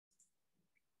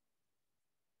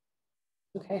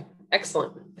Okay,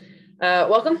 excellent.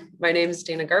 Welcome. My name is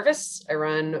Dana Garvis. I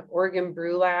run Oregon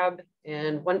BrewLab,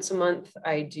 and once a month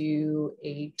I do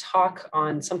a talk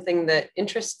on something that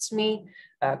interests me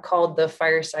called the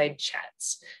Fireside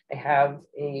Chats. I have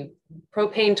a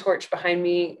propane torch behind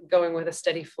me going with a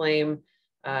steady flame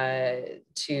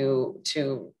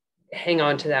to hang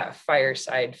on to that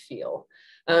fireside feel.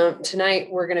 Tonight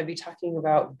we're going to be talking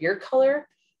about beer color.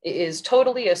 It is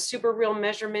totally a super real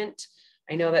measurement.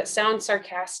 I know that sounds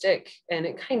sarcastic, and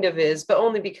it kind of is, but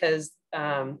only because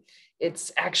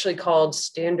it's actually called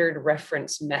standard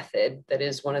reference method. That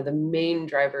is one of the main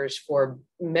drivers for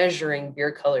measuring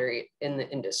beer color in the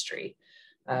industry.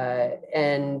 I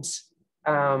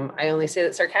only say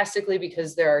that sarcastically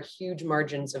because there are huge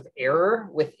margins of error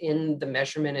within the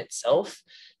measurement itself.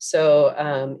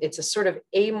 So it's a sort of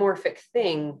amorphic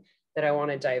thing that I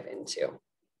want to dive into.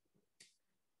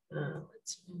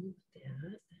 Let's move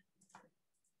that.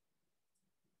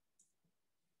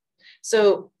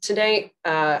 So today,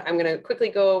 I'm going to quickly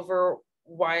go over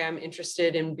why I'm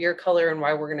interested in beer color and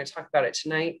why we're going to talk about it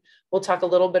tonight. We'll talk a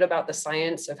little bit about the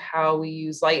science of how we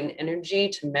use light and energy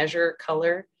to measure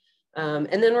color. And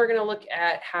then we're going to look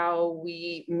at how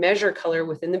we measure color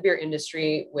within the beer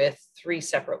industry with 3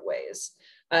 separate ways.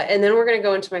 And then we're going to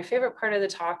go into my favorite part of the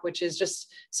talk, which is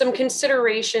just some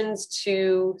considerations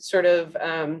to sort of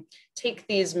take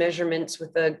these measurements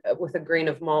with a grain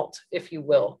of malt, if you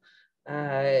will.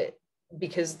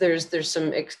 Because there's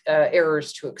some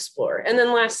errors to explore. And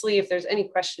then lastly, if there's any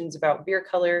questions about beer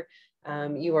color,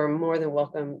 you are more than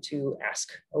welcome to ask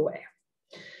away.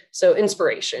 So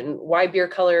inspiration, why beer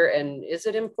color, and is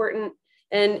it important?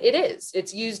 And it is.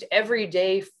 It's used every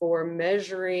day for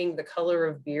measuring the color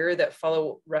of beer that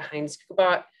follow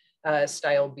Reinheitsgebot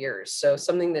style beers. So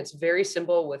something that's very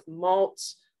simple with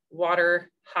malts, water,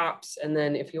 hops, and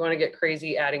then if you want to get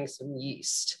crazy, adding some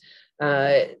yeast.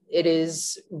 It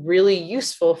is really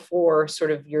useful for sort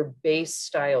of your base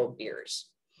style beers.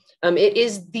 It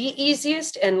is the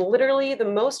easiest and literally the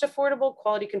most affordable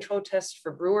quality control test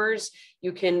for brewers.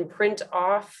 You can print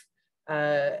off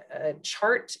a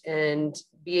chart and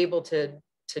be able to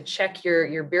check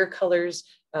your beer colors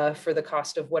for the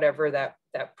cost of whatever that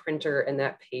printer and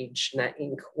that page and that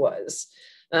ink was.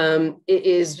 It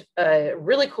is a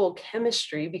really cool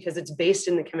chemistry because it's based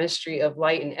in the chemistry of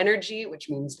light and energy, which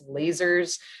means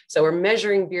lasers. So we're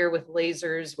measuring beer with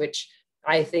lasers, which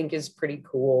I think is pretty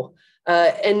cool.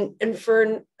 And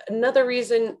for another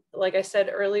reason, like I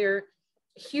said earlier,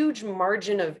 huge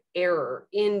margin of error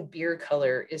in beer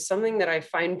color is something that I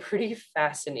find pretty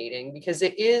fascinating because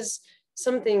it is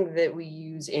something that we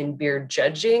use in beer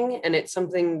judging, and it's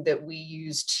something that we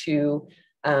use to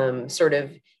sort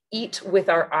of eat with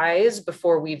our eyes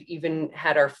before we've even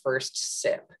had our first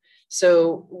sip.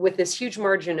 So with this huge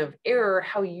margin of error,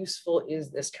 how useful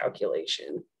is this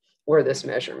calculation or this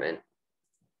measurement?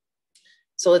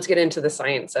 So let's get into the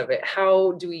science of it.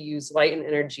 How do we use light and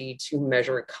energy to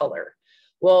measure color?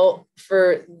 Well,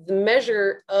 for the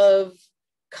measure of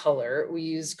color, we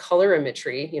use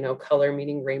colorimetry, color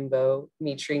meaning rainbow,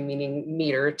 metry meaning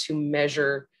meter, to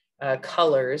measure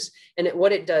colors. And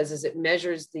what it does is it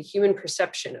measures the human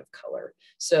perception of color.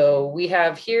 So we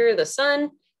have here the sun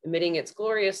emitting its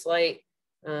glorious light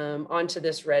onto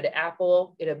this red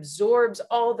apple. It absorbs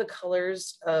all the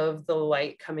colors of the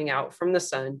light coming out from the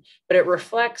sun, but it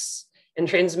reflects and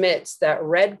transmits that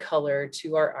red color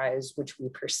to our eyes, which we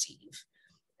perceive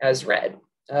as red.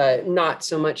 Not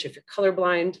so much if you're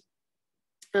colorblind,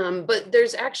 but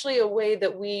there's actually a way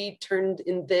that we turned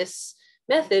in this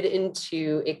method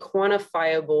into a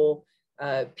quantifiable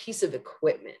piece of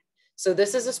equipment. So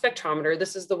this is a spectrometer.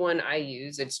 This is the one I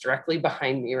use. It's directly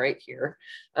behind me right here.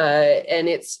 And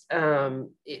it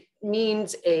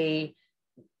means a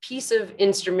piece of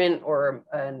instrument or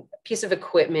a piece of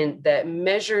equipment that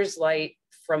measures light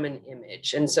from an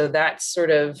image. And so that's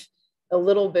sort of a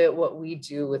little bit what we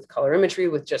do with colorimetry,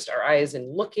 with just our eyes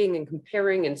and looking and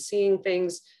comparing and seeing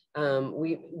things.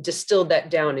 We distilled that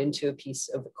down into a piece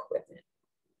of equipment.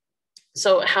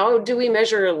 So how do we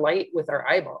measure light with our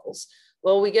eyeballs?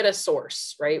 Well, we get a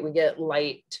source, right? We get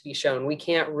light to be shown. We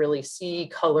can't really see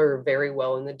color very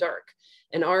well in the dark.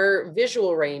 And our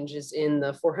visual range is in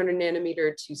the 400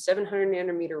 nanometer to 700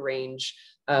 nanometer range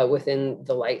within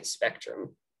the light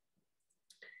spectrum.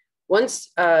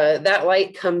 Once that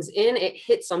light comes in, it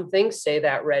hits something, say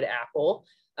that red apple,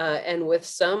 and with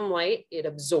some light, it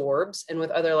absorbs, and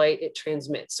with other light, it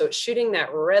transmits. So it's shooting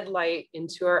that red light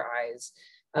into our eyes,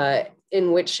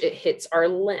 in which it hits our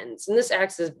lens. And this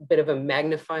acts as a bit of a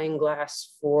magnifying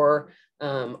glass for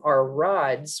our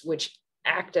rods, which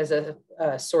act as a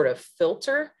sort of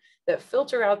filter that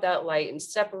filter out that light and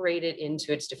separate it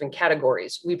into its different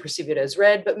categories. We perceive it as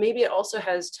red, but maybe it also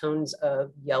has tones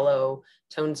of yellow,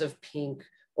 tones of pink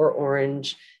or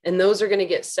orange, and those are going to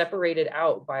get separated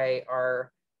out by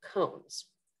our cones.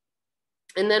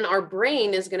 And then our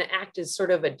brain is going to act as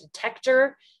sort of a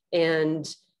detector and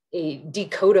a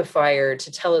decodifier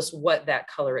to tell us what that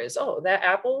color is. Oh, that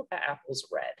apple's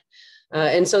red.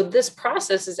 And so this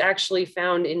process is actually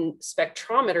found in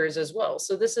spectrometers as well.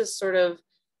 So this is sort of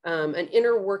an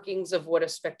inner workings of what a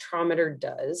spectrometer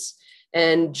does.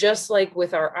 And just like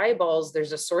with our eyeballs,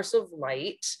 there's a source of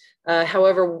light.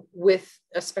 However, with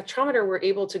a spectrometer, we're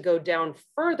able to go down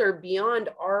further beyond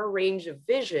our range of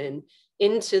vision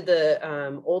into the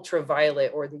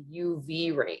ultraviolet or the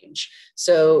UV range.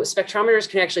 So spectrometers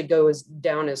can actually go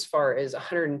down as far as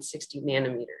 160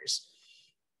 nanometers.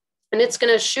 And it's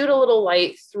going to shoot a little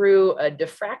light through a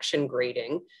diffraction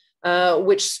grating,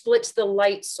 which splits the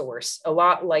light source, a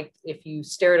lot like if you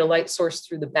stare at a light source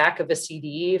through the back of a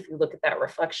CD, if you look at that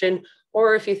reflection,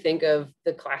 or if you think of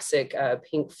the classic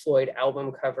Pink Floyd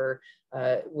album cover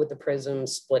with the prism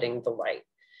splitting the light.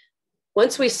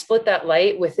 Once we split that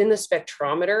light within the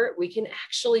spectrometer, we can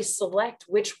actually select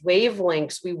which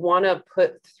wavelengths we want to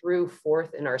put through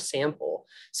forth in our sample.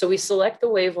 So we select the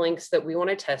wavelengths that we want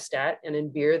to test at, and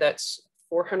in beer, that's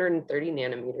 430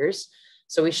 nanometers.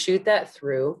 So we shoot that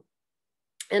through.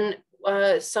 And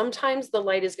sometimes the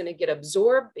light is going to get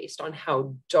absorbed based on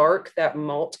how dark that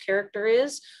malt character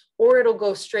is, or it'll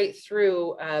go straight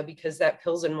through because that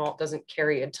Pilsen malt doesn't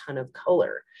carry a ton of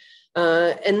color.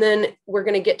 And then we're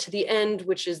going to get to the end,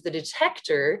 which is the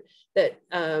detector that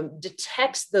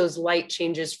detects those light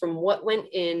changes from what went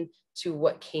in to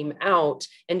what came out.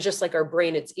 And just like our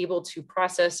brain, it's able to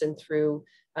process, and through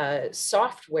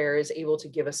software is able to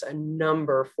give us a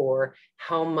number for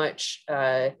how much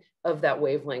of that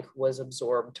wavelength was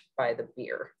absorbed by the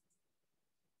beer.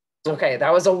 Okay,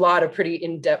 that was a lot of pretty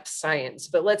in-depth science,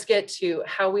 but let's get to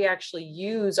how we actually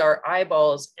use our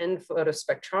eyeballs and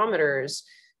photospectrometers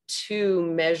to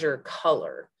measure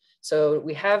color. So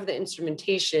we have the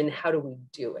instrumentation. How do we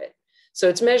do it? So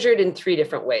it's measured in 3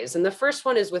 different ways. And the first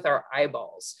one is with our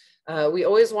eyeballs. We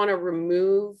always want to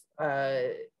remove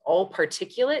all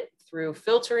particulate through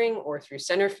filtering or through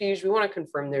centrifuge. We want to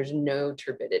confirm there's no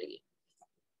turbidity.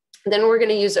 Then we're going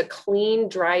to use a clean,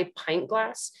 dry pint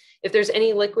glass. If there's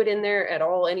any liquid in there at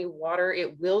all, any water,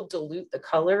 it will dilute the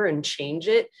color and change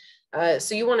it.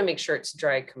 So you want to make sure it's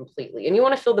dry completely. And you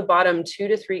want to fill the bottom 2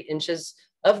 to 3 inches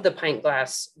of the pint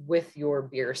glass with your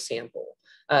beer sample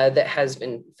that has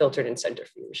been filtered and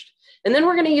centrifuged. And then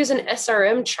we're going to use an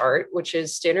SRM chart, which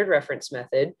is standard reference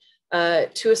method,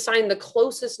 to assign the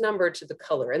closest number to the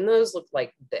color. And those look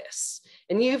like this.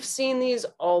 And you've seen these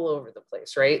all over the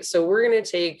place, right? So we're going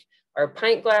to take our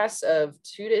pint glass of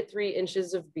 2 to 3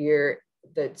 inches of beer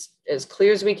that's as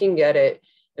clear as we can get it,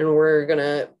 and we're going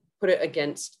to put it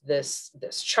against this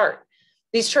chart.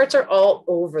 These charts are all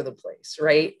over the place,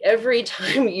 right? Every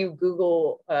time you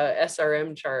Google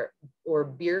SRM chart or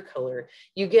beer color,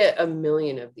 you get a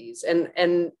million of these.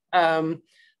 And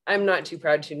I'm not too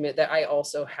proud to admit that I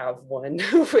also have one,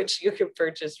 which you can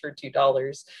purchase for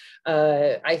 $2.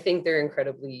 I think they're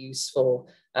incredibly useful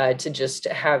to just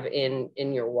have in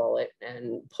your wallet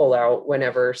and pull out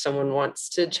whenever someone wants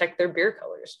to check their beer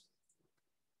colors.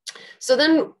 So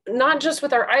then not just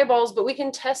with our eyeballs, but we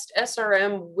can test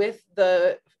SRM with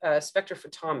the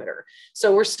spectrophotometer.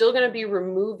 So we're still going to be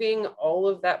removing all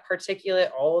of that particulate,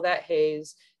 all of that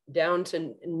haze down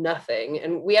to nothing.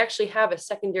 And we actually have a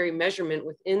secondary measurement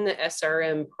within the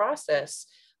SRM process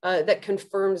that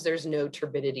confirms there's no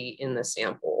turbidity in the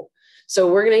sample. So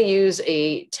we're going to use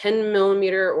a 10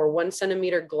 millimeter or 1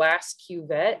 centimeter glass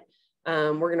cuvette.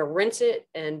 We're going to rinse it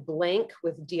and blank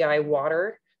with DI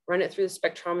water, run it through the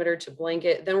spectrometer to blank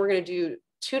it. Then we're going to do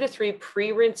 2 to 3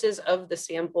 pre-rinses of the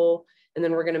sample, and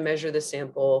then we're going to measure the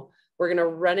sample. We're going to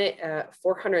run it at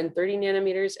 430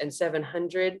 nanometers and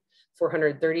 700.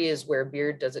 430 is where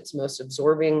beer does its most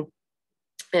absorbing,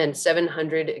 and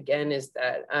 700 again is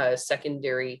that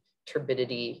secondary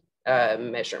turbidity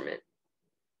measurement.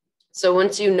 So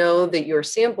once you know that your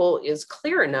sample is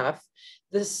clear enough,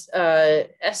 this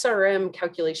SRM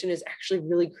calculation is actually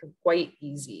really quite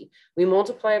easy. We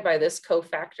multiply by this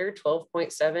cofactor,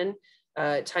 12.7,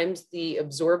 times the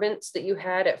absorbance that you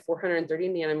had at 430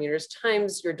 nanometers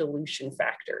times your dilution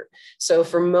factor. So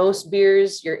for most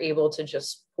beers, you're able to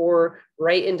just pour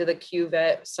right into the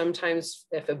cuvette. Sometimes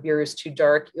if a beer is too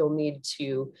dark, you'll need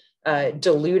to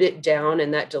dilute it down,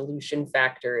 and that dilution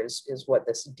factor is what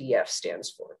this DF stands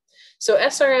for. So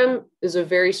SRM is a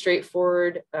very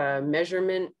straightforward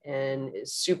measurement and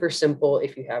is super simple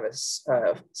if you have a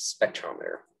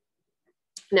spectrometer.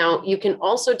 Now, you can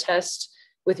also test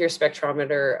with your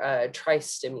spectrometer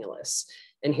tri-stimulus.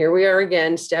 And here we are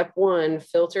again, step one,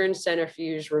 filter and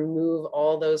centrifuge, remove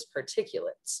all those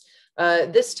particulates.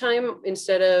 This time,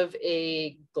 instead of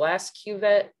a glass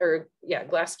cuvette,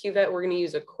 we're gonna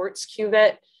use a quartz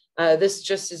cuvette. This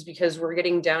just is because we're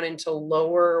getting down into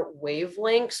lower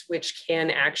wavelengths, which can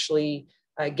actually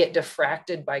get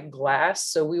diffracted by glass.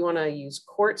 So we wanna use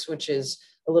quartz, which is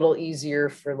a little easier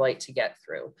for light to get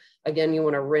through. Again, you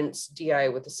wanna rinse DI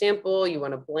with a sample, you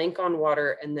wanna blank on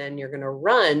water, and then you're gonna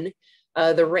run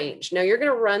the range. Now you're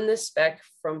gonna run this spec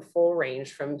from full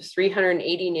range from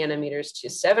 380 nanometers to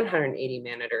 780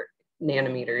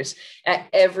 nanometers at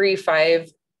every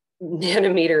 5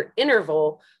 nanometer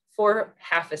interval for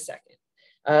half a second.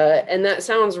 And that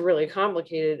sounds really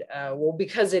complicated. Well,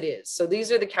 because it is. So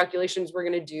these are the calculations we're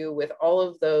gonna do with all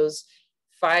of those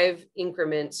 5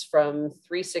 increments from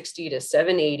 360 to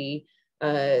 780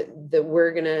 that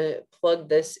we're gonna plug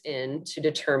this in to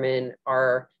determine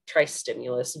our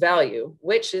tri-stimulus value,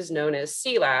 which is known as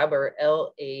CLAB or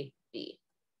LAB.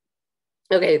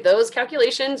 Okay, those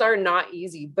calculations are not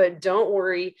easy, but don't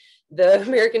worry. The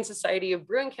American Society of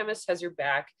Brewing Chemists has your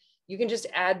back. You can just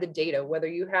add the data, whether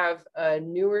you have a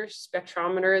newer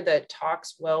spectrometer that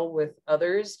talks well with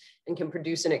others and can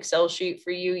produce an Excel sheet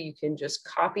for you, you can just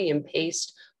copy and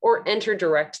paste or enter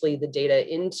directly the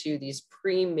data into these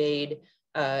pre-made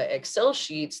Excel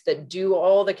sheets that do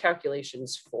all the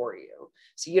calculations for you.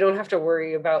 So you don't have to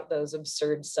worry about those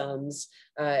absurd sums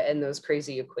and those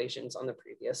crazy equations on the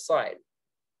previous slide.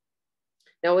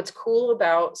 Now, what's cool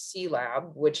about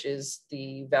CLAB, which is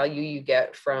the value you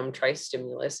get from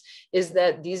tri-stimulus, is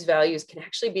that these values can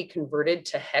actually be converted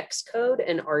to hex code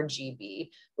and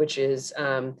RGB, which is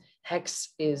hex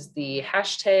is the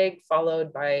hashtag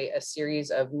followed by a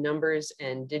series of numbers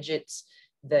and digits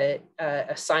that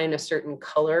assign a certain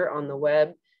color on the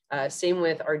web. Same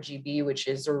with RGB, which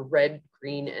is a red,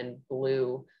 green, and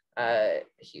blue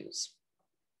hues.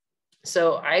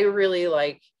 So I really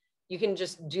like, you can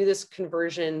just do this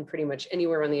conversion pretty much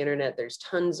anywhere on the internet. There's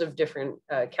tons of different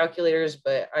calculators,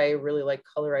 but I really like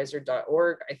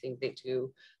colorizer.org. I think they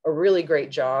do a really great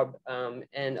job,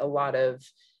 and a lot of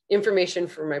information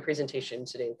for my presentation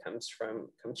today comes from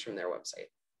their website.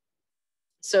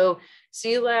 So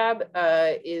CLAB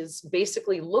is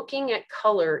basically looking at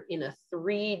color in a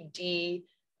 3D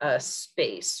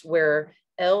space where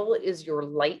L is your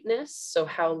lightness, so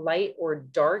how light or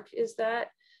dark is that?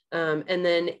 And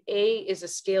then A is a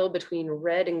scale between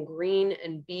red and green,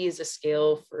 and B is a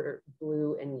scale for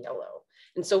blue and yellow.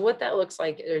 And so what that looks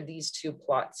like are these two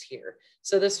plots here.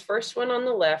 So this first one on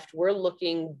the left, we're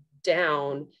looking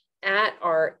down at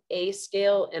our A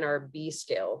scale and our B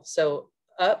scale. So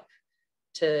up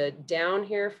to down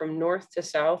here from north to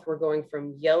south, we're going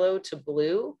from yellow to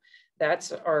blue.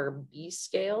 That's our B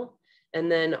scale. And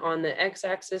then on the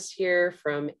x-axis here,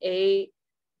 from A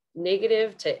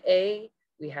negative to A,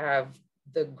 we have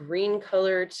the green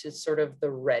color to sort of the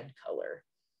red color.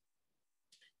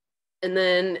 And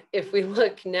then if we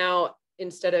look now,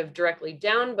 instead of directly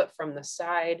down, but from the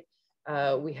side,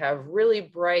 we have really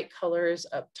bright colors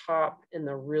up top and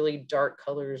the really dark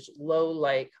colors, low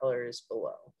light colors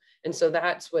below. And so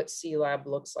that's what CLAB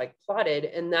looks like plotted.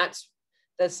 And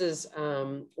this is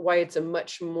why it's a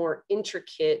much more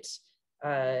intricate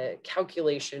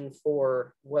calculation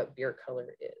for what beer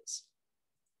color is.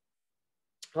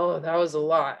 Oh, that was a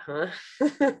lot, huh?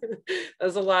 That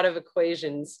was a lot of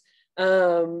equations.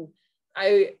 I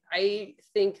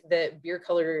think that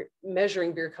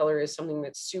measuring beer color is something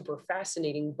that's super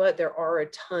fascinating, but there are a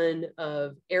ton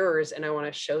of errors, and I want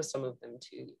to show some of them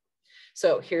to you.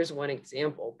 So here's one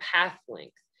example, path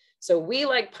length. So we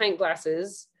like pint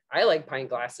glasses. I like pint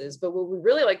glasses, but what we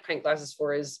really like pint glasses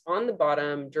for is on the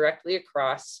bottom, directly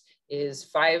across, is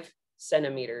 5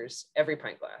 centimeters every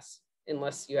pint glass,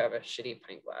 unless you have a shitty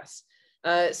pint glass.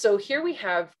 So here we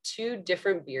have 2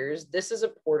 different beers. This is a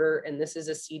porter and this is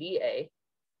a CDA.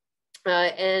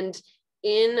 And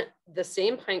in the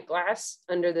same pint glass,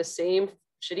 under the same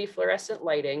shitty fluorescent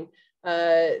lighting,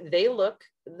 they look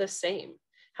the same.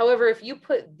 However, if you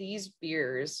put these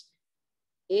beers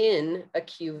in a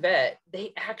cuvette,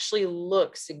 they actually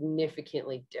look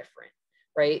significantly different,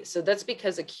 right? So that's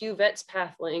because a cuvette's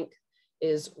path length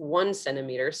is 1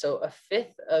 centimeter, so a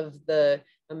fifth of the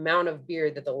amount of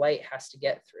beer that the light has to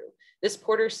get through. This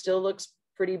porter still looks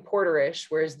pretty porterish,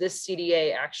 whereas this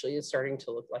CDA actually is starting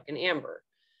to look like an amber.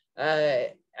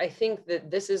 I think that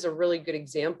this is a really good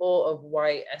example of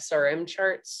why SRM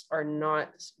charts are not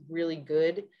really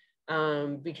good,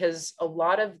 because a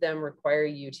lot of them require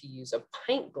you to use a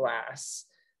pint glass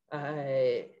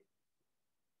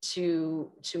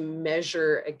to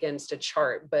measure against a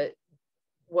chart, but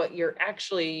what you're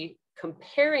actually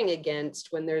comparing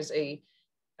against when there's a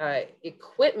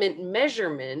equipment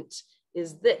measurement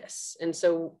is this. And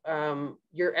so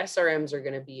your SRMs are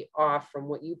going to be off from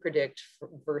what you predict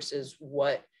versus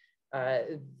what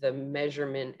the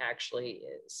measurement actually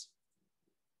is.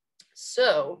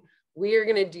 So we are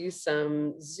going to do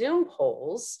some Zoom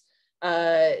polls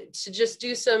to just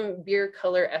do some beer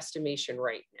color estimation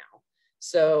right now.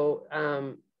 So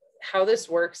how this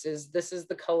works is this is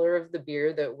the color of the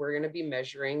beer that we're going to be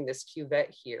measuring, this cuvette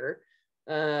here.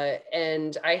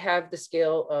 And I have the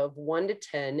scale of 1 to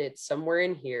 10. It's somewhere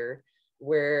in here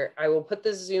where I will put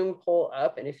the Zoom poll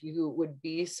up. And if you would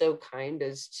be so kind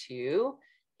as to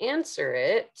answer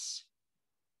it,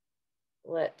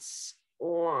 let's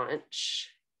launch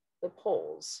the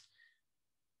polls.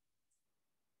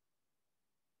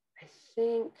 I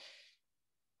think,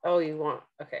 oh, you want,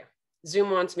 okay.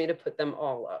 Zoom wants me to put them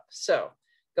all up. So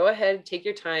go ahead, take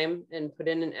your time and put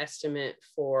in an estimate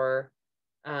for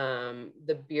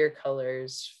the beer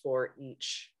colors for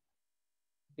each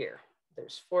beer.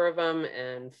 There's 4 of them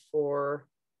and 4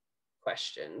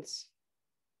 questions.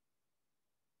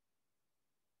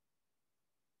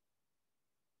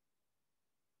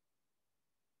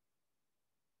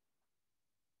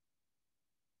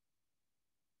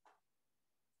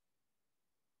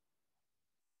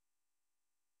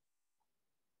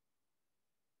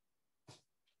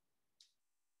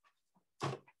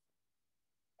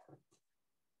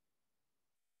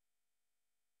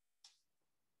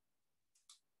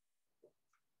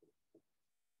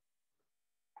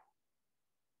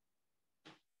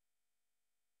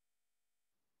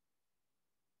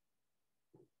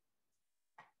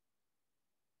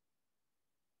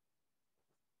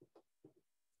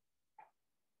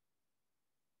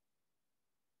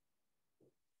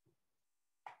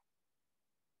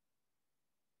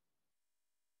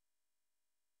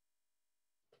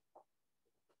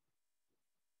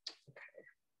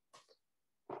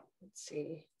 Let's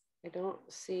see. I don't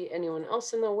see anyone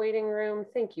else in the waiting room.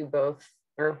 Thank you both,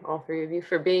 or all 3 of you,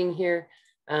 for being here.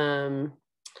 We're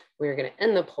going to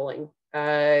end the polling.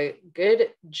 Good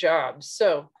job.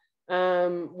 So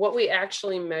what we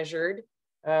actually measured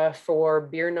for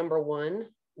beer number 1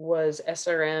 was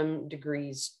SRM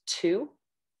degrees 2.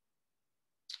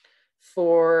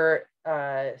 For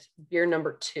beer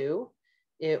number 2,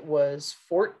 it was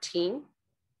 14.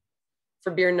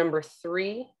 For beer number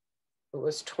 3, it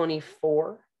was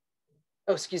 24.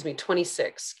 Oh, excuse me,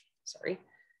 26, sorry.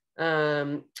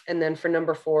 And then for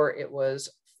number 4, it was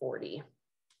 40.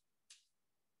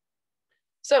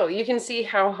 So you can see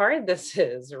how hard this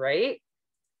is, right?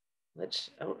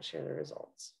 I'll share the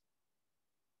results.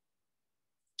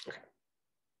 Okay.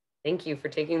 Thank you for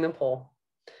taking the poll.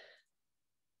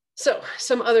 So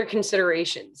some other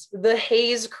considerations. The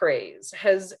haze craze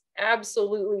has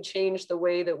absolutely changed the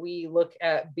way that we look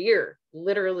at beer.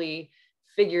 Literally,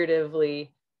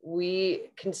 figuratively, we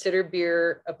consider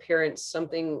beer appearance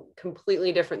something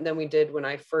completely different than we did when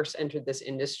I first entered this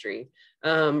industry.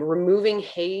 Removing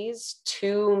haze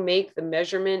to make the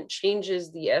measurement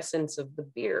changes the essence of the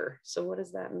beer. So what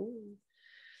does that mean?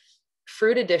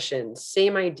 Fruit additions,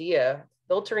 same idea.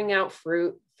 Filtering out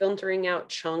fruit, filtering out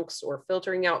chunks, or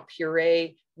filtering out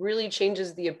puree really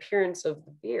changes the appearance of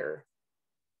the beer.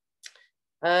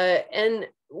 And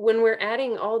when we're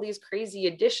adding all these crazy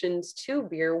additions to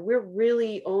beer, we're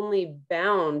really only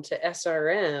bound to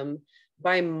SRM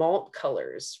by malt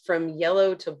colors from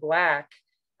yellow to black,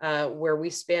 where we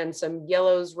span some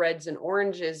yellows, reds, and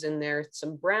oranges in there,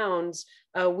 some browns.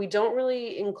 We don't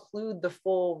really include the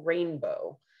full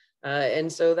rainbow.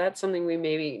 And so that's something we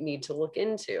maybe need to look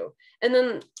into. And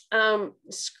then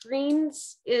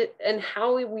screens and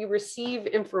how we receive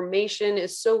information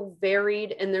is so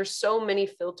varied, and there's so many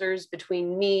filters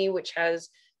between me, which has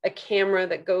a camera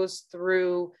that goes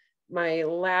through my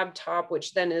laptop,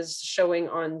 which then is showing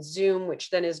on Zoom, which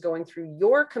then is going through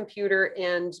your computer,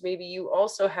 and maybe you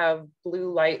also have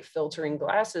blue light filtering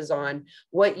glasses on.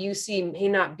 What you see may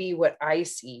not be what I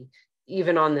see,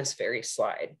 even on this very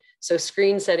slide. So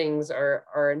screen settings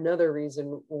are another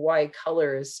reason why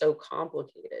color is so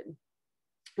complicated.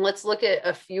 Let's look at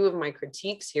a few of my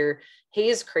critiques here.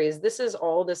 Haze craze, this is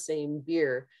all the same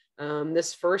beer.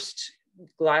 This first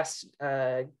glass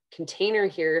container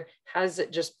here has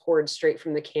it just poured straight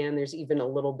from the can. There's even a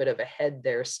little bit of a head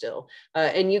there still.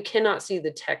 And you cannot see the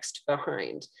text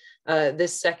behind.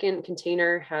 This second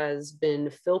container has been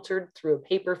filtered through a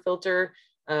paper filter,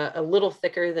 a little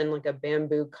thicker than like a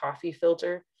bamboo coffee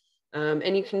filter.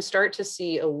 And you can start to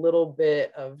see a little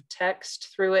bit of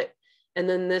text through it. And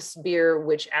then this beer,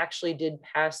 which actually did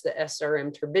pass the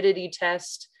SRM turbidity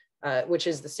test, which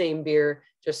is the same beer,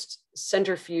 just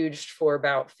centrifuged for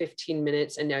about 15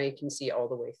 minutes. And now you can see all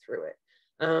the way through it.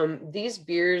 These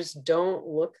beers don't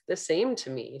look the same to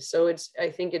me. So I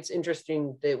think it's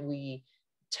interesting that we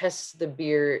test the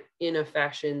beer in a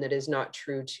fashion that is not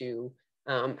true to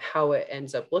how it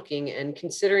ends up looking. And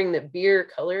considering that beer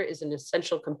color is an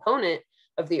essential component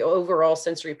of the overall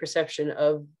sensory perception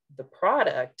of the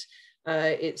product,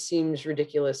 it seems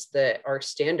ridiculous that our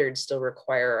standards still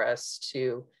require us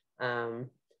to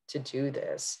do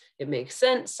this. It makes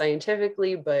sense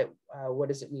scientifically, but what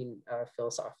does it mean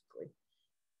philosophically?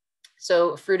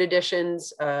 So fruit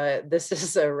additions, this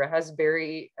is a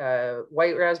raspberry,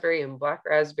 white raspberry and black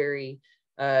raspberry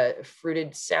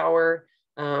fruited sour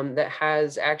that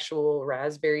has actual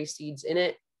raspberry seeds in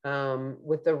it.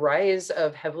 With the rise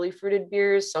of heavily fruited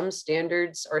beers, some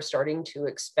standards are starting to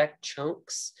expect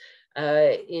chunks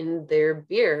in their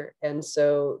beer. And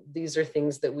so these are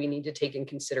things that we need to take in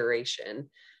consideration.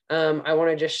 I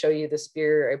want to just show you this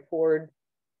beer I poured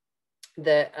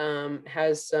that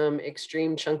has some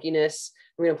extreme chunkiness.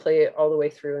 I'm going to play it all the way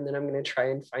through, and then I'm going to try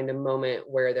and find a moment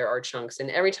where there are chunks.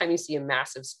 And every time you see a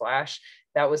massive splash,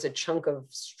 that was a chunk of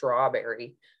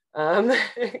strawberry coming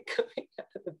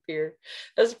out of the beer.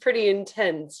 That's pretty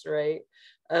intense, right?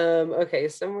 Okay,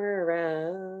 somewhere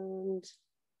around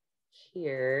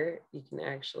here, you can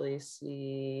actually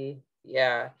see,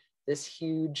 yeah, this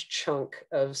huge chunk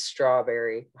of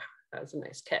strawberry. Wow, that was a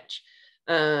nice catch.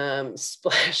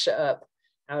 Splash up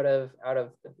out of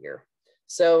the beer.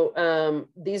 So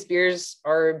these beers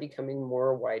are becoming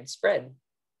more widespread.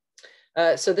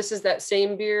 So this is that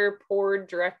same beer poured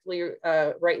directly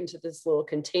right into this little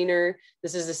container.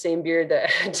 This is the same beer that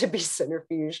had to be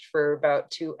centrifuged for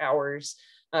about 2 hours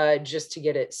just to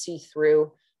get it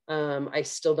see-through. I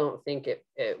still don't think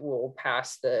it will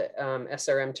pass the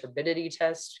SRM turbidity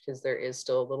test because there is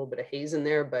still a little bit of haze in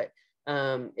there, but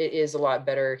it is a lot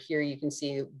better. Here you can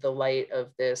see the light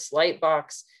of this light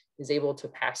box is able to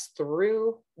pass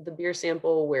through the beer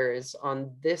sample, whereas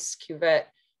on this cuvette,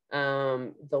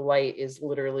 the light is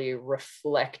literally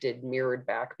reflected, mirrored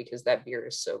back because that beer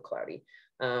is so cloudy.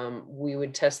 We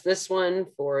would test this one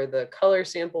for the color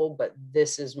sample, but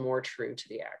this is more true to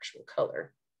the actual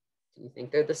color. Do you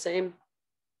think they're the same?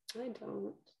 I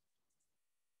don't.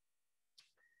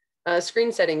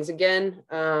 Screen settings again,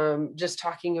 just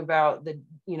talking about the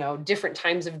different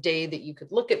times of day that you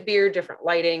could look at beer, different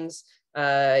lightings.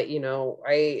 I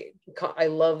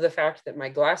love the fact that my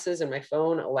glasses and my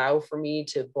phone allow for me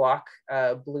to block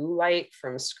blue light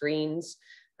from screens,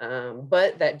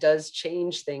 but that does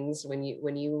change things when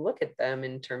you look at them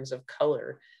in terms of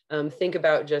color. Think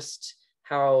about just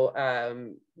how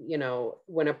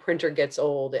when a printer gets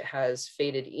old, it has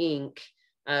faded ink.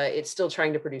 It's still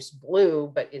trying to produce blue,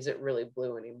 but is it really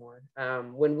blue anymore?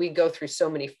 When we go through so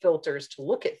many filters to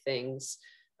look at things,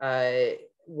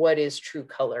 what is true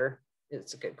color?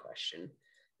 It's a good question.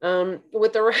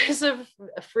 With the rise of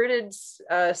fruited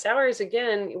sours,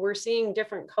 again, we're seeing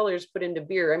different colors put into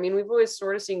beer. I mean, we've always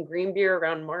sort of seen green beer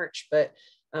around March, but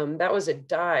that was a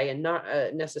dye and not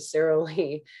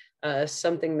necessarily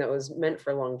something that was meant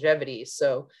for longevity.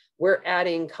 So we're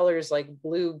adding colors like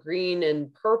blue, green,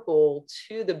 and purple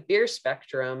to the beer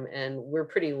spectrum, and we're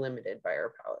pretty limited by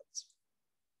our palates.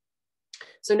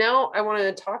 So now I want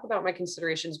to talk about my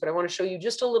considerations, but I want to show you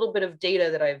just a little bit of data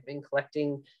that I've been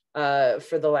collecting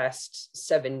for the last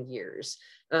 7 years.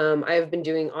 I have been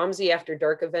doing OMSI after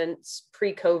dark events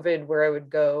pre-COVID, where I would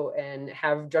go and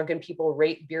have drunken people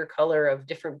rate beer color of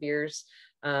different beers.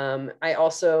 I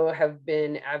also have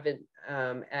been avid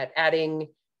at adding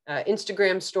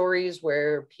Instagram stories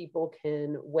where people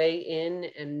can weigh in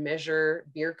and measure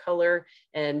beer color.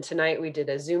 And tonight we did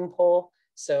a Zoom poll.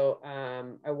 So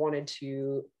I wanted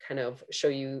to kind of show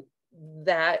you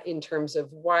that in terms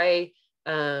of why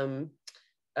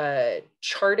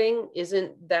charting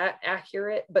isn't that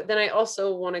accurate. But then I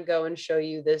also want to go and show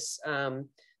you this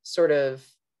sort of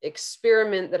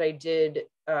experiment that I did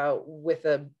with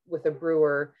a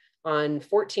brewer on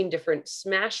 14 different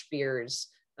smash beers,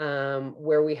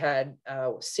 where we had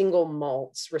single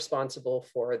malts responsible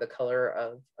for the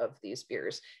color of these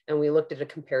beers. And we looked at a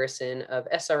comparison of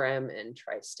SRM and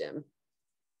Tri-Stim.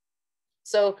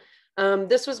 So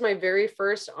this was my very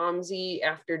first OMSI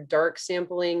after dark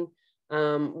sampling.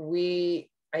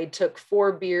 I took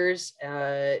 4 beers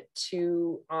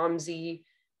to OMSI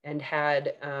and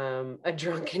had a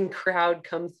drunken crowd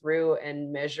come through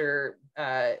and measure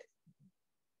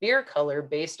beer color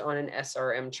based on an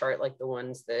SRM chart like the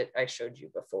ones that I showed you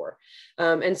before.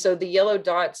 And so the yellow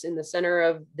dots in the center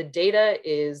of the data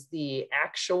is the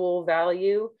actual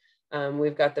value.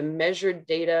 We've got the measured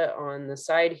data on the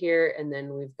side here, and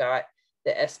then we've got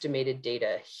the estimated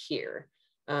data here.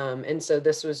 And so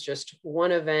this was just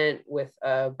one event with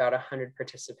about 100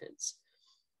 participants.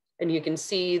 And you can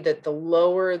see that the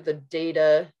lower the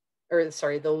data, or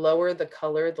sorry, the lower the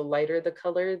color, the lighter the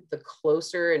color, the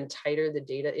closer and tighter the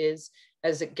data is.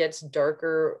 As it gets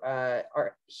darker,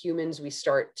 our humans, we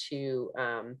start to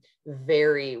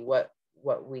vary what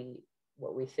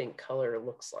we think color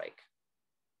looks like.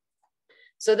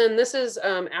 So then this is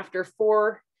after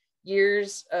 4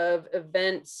 years of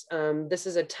events. This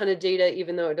is a ton of data,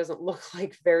 even though it doesn't look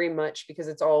like very much because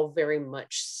it's all very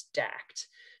much stacked.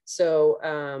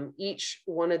 So each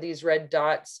one of these red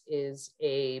dots is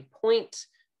a point,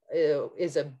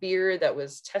 is a beer that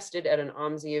was tested at an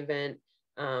OMSI event.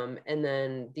 And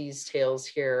then these tails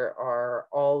here are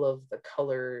all of the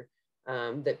color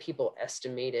that people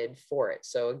estimated for it.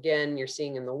 So again, you're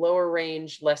seeing in the lower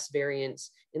range, less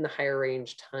variance, in the higher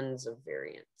range, tons of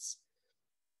variance.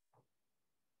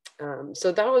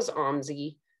 So that was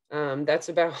OMSI. That's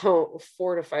about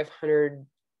 400 to 500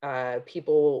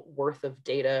 people worth of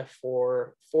data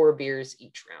for 4 beers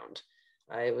each round.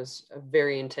 It was a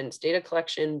very intense data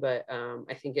collection, but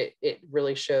I think it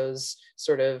really shows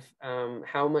sort of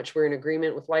how much we're in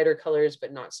agreement with lighter colors,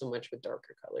 but not so much with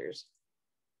darker colors.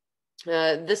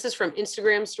 This is from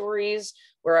Instagram stories,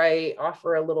 where I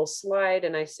offer a little slide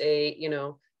and I say, you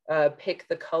know, pick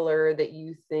the color that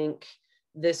you think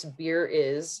this beer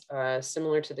is,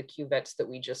 similar to the cuvettes that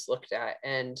we just looked at.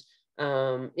 And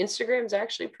Instagram's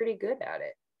actually pretty good at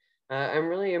it. I'm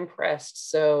really impressed.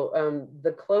 So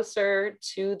the closer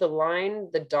to the line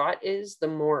the dot is, the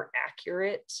more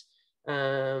accurate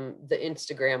the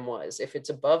Instagram was. If it's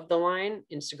above the line,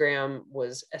 Instagram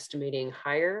was estimating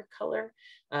higher color.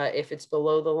 If it's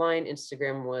below the line,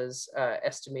 Instagram was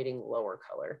estimating lower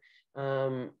color.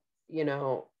 You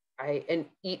know, and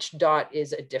each dot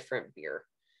is a different beer.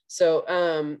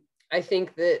 So I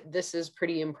think that this is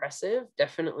pretty impressive.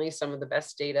 Definitely some of the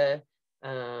best data,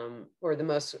 or the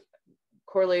most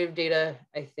correlative data.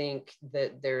 I think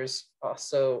that there's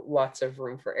also lots of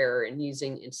room for error in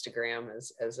using Instagram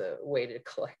as a way to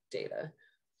collect data.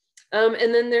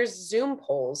 And then there's Zoom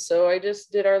polls. So I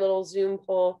just did our little Zoom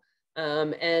poll,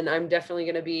 and I'm definitely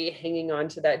going to be hanging on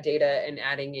to that data and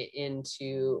adding it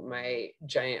into my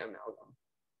giant amalgam.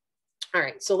 All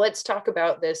right, so let's talk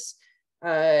about this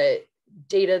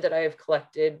data that I have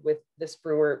collected with this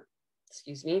brewer,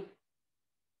 excuse me.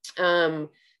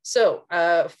 So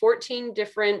 14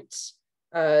 different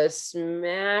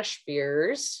smash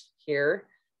beers here,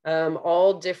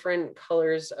 all different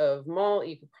colors of malt.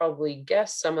 You could probably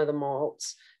guess some of the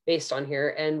malts based on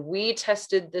here. And we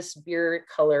tested this beer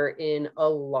color in a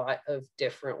lot of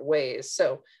different ways.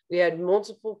 So we had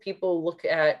multiple people look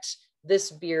at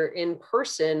this beer in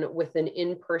person with an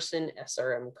in-person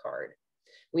SRM card.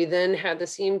 We then had the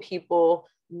same people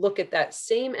look at that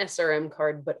same SRM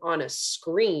card, but on a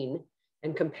screen,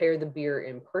 and compare the beer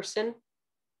in person.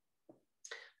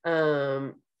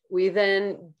 We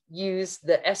then used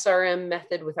the SRM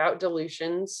method without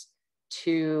dilutions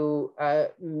to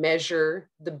measure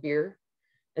the beer.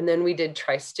 And then we did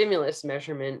tri-stimulus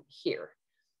measurement here.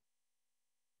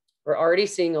 We're already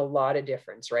seeing a lot of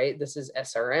difference, right? This is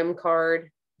SRM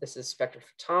card, this is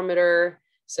spectrophotometer.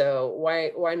 So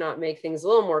why not make things a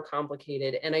little more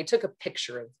complicated? And I took a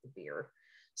picture of the beer.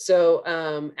 So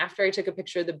after I took a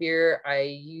picture of the beer, I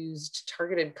used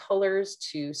targeted colors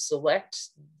to select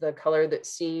the color that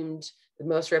seemed the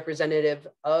most representative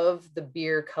of the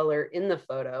beer color in the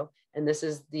photo. And this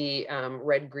is the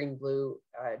red, green, blue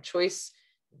choice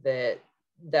that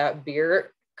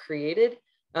beer created.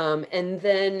 And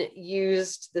then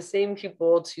used the same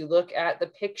people to look at the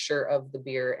picture of the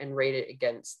beer and rate it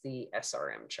against the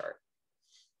SRM chart.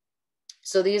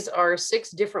 So these are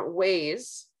 6 different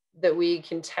ways that we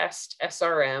can test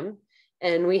SRM,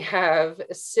 and we have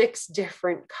 6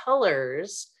 different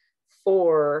colors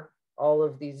for all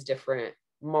of these different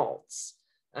malts.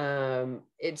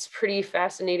 It's pretty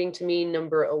fascinating to me,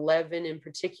 number 11 in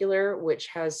particular, which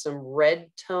has some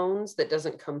red tones that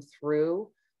doesn't come through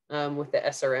with the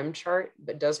SRM chart,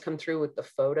 but does come through with the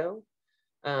photo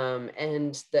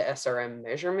and the SRM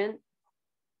measurement.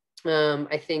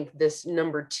 I think this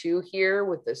number 2 here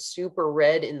with the super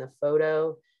red in the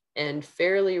photo and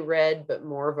fairly red, but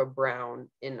more of a brown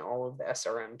in all of the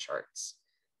SRM charts.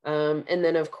 And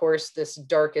then of course, this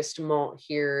darkest malt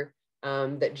here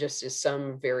that just is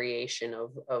some variation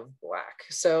of black.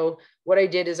 So what I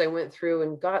did is I went through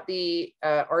and got the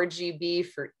RGB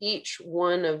for each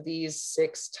one of these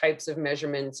 6 types of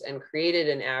measurements and created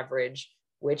an average,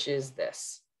 which is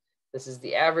this. This is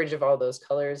the average of all those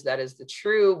colors. That is the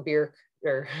true beer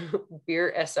or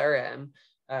beer SRM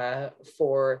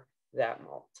for that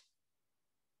malt.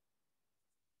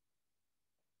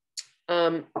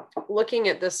 Looking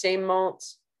at the same malt,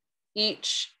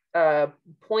 each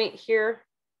point here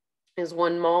is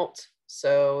 1 malt.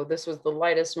 So this was the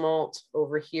lightest malt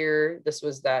over here. This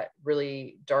was that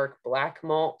really dark black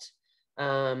malt.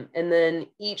 And then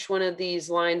each one of these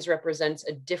lines represents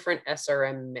a different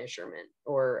SRM measurement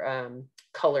or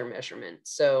color measurement.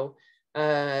 So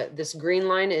this green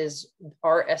line is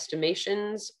our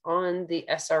estimations on the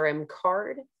SRM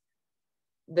card.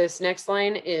 This next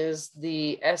line is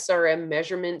the SRM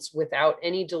measurements without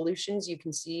any dilutions. You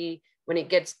can see when it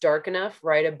gets dark enough,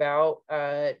 right about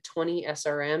 20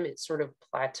 SRM, it sort of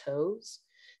plateaus.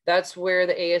 That's where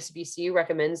the ASBC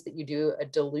recommends that you do a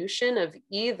dilution of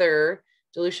either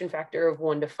dilution factor of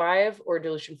 1 to 5 or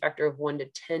dilution factor of 1 to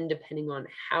 10, depending on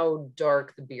how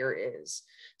dark the beer is.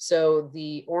 So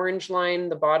the orange line,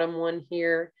 the bottom one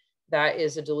here, that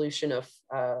is a dilution of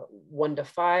 1 to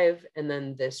 5. And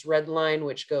then this red line,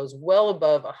 which goes well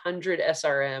above 100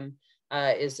 SRM,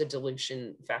 is a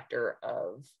dilution factor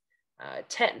of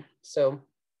 10. So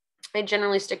I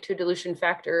generally stick to a dilution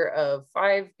factor of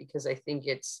 5 because I think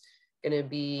it's going to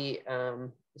be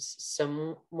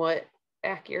somewhat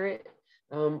accurate.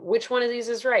 Which one of these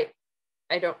is right?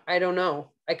 I don't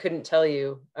know. I couldn't tell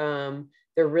you.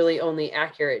 They're really only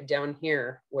accurate down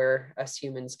here where us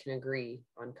humans can agree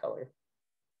on color.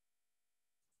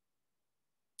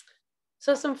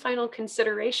 So some final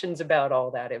considerations about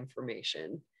all that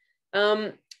information.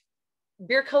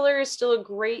 Beer color is still a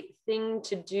great thing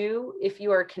to do if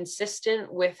you are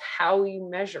consistent with how you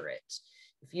measure it.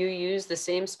 If you use the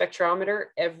same spectrometer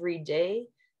every day,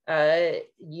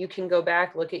 you can go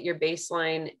back, look at your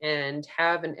baseline and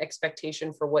have an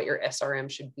expectation for what your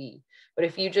SRM should be. But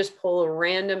if you just pull a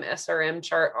random SRM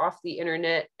chart off the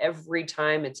internet every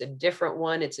time, it's a different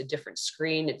one, it's a different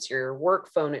screen, it's your work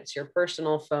phone, it's your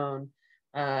personal phone,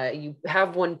 you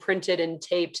have one printed and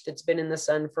taped that's been in the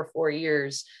sun for 4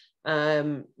 years,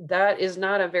 that is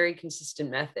not a very consistent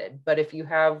method. But if you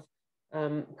have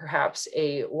perhaps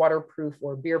a waterproof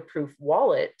or beer-proof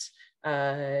wallet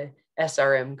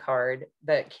SRM card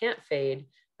that can't fade,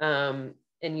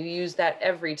 and you use that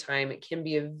every time, it can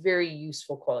be a very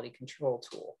useful quality control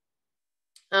tool.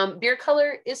 Beer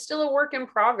color is still a work in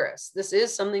progress. This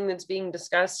is something that's being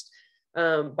discussed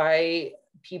by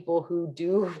people who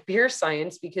do beer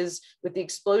science, because with the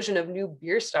explosion of new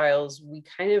beer styles, we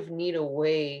kind of need a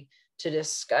way to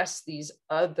discuss these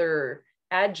other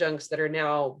adjuncts that are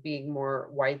now being more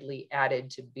widely added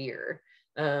to beer.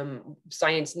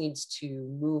 Science needs to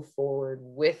move forward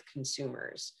with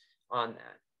consumers on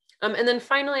that. And then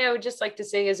finally, I would just like to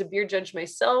say, as a beer judge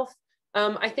myself,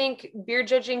 I think beer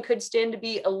judging could stand to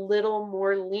be a little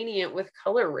more lenient with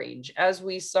color range. As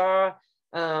we saw,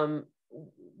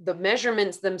 the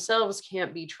measurements themselves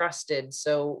can't be trusted.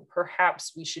 So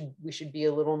perhaps we should be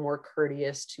a little more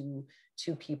courteous to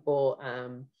people,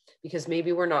 because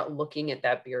maybe we're not looking at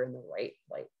that beer in the right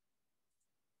light.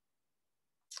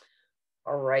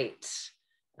 All right.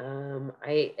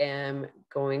 I am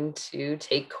going to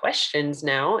take questions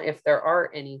now, if there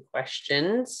are any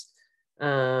questions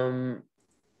for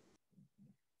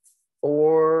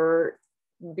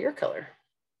beer color.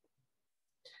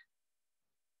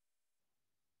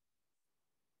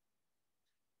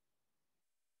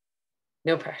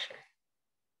 No pressure.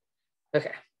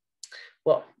 Okay.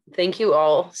 Well, thank you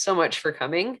all so much for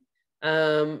coming.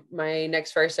 My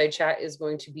next fireside chat is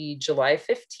going to be July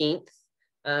 15th.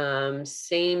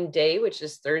 Same day, which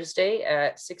is Thursday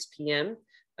at 6 p.m.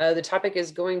 The topic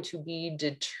is going to be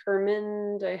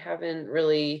determined. I haven't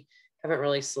really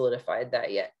solidified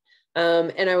that yet.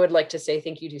 And I would like to say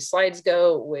thank you to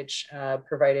SlidesGo, which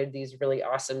provided these really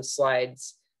awesome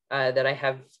slides that I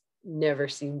have never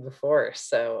seen before.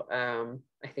 So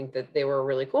I think that they were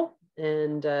really cool,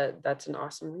 and that's an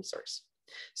awesome resource.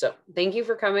 So thank you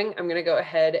for coming. I'm going to go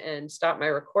ahead and stop my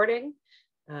recording.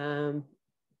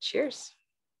 Cheers.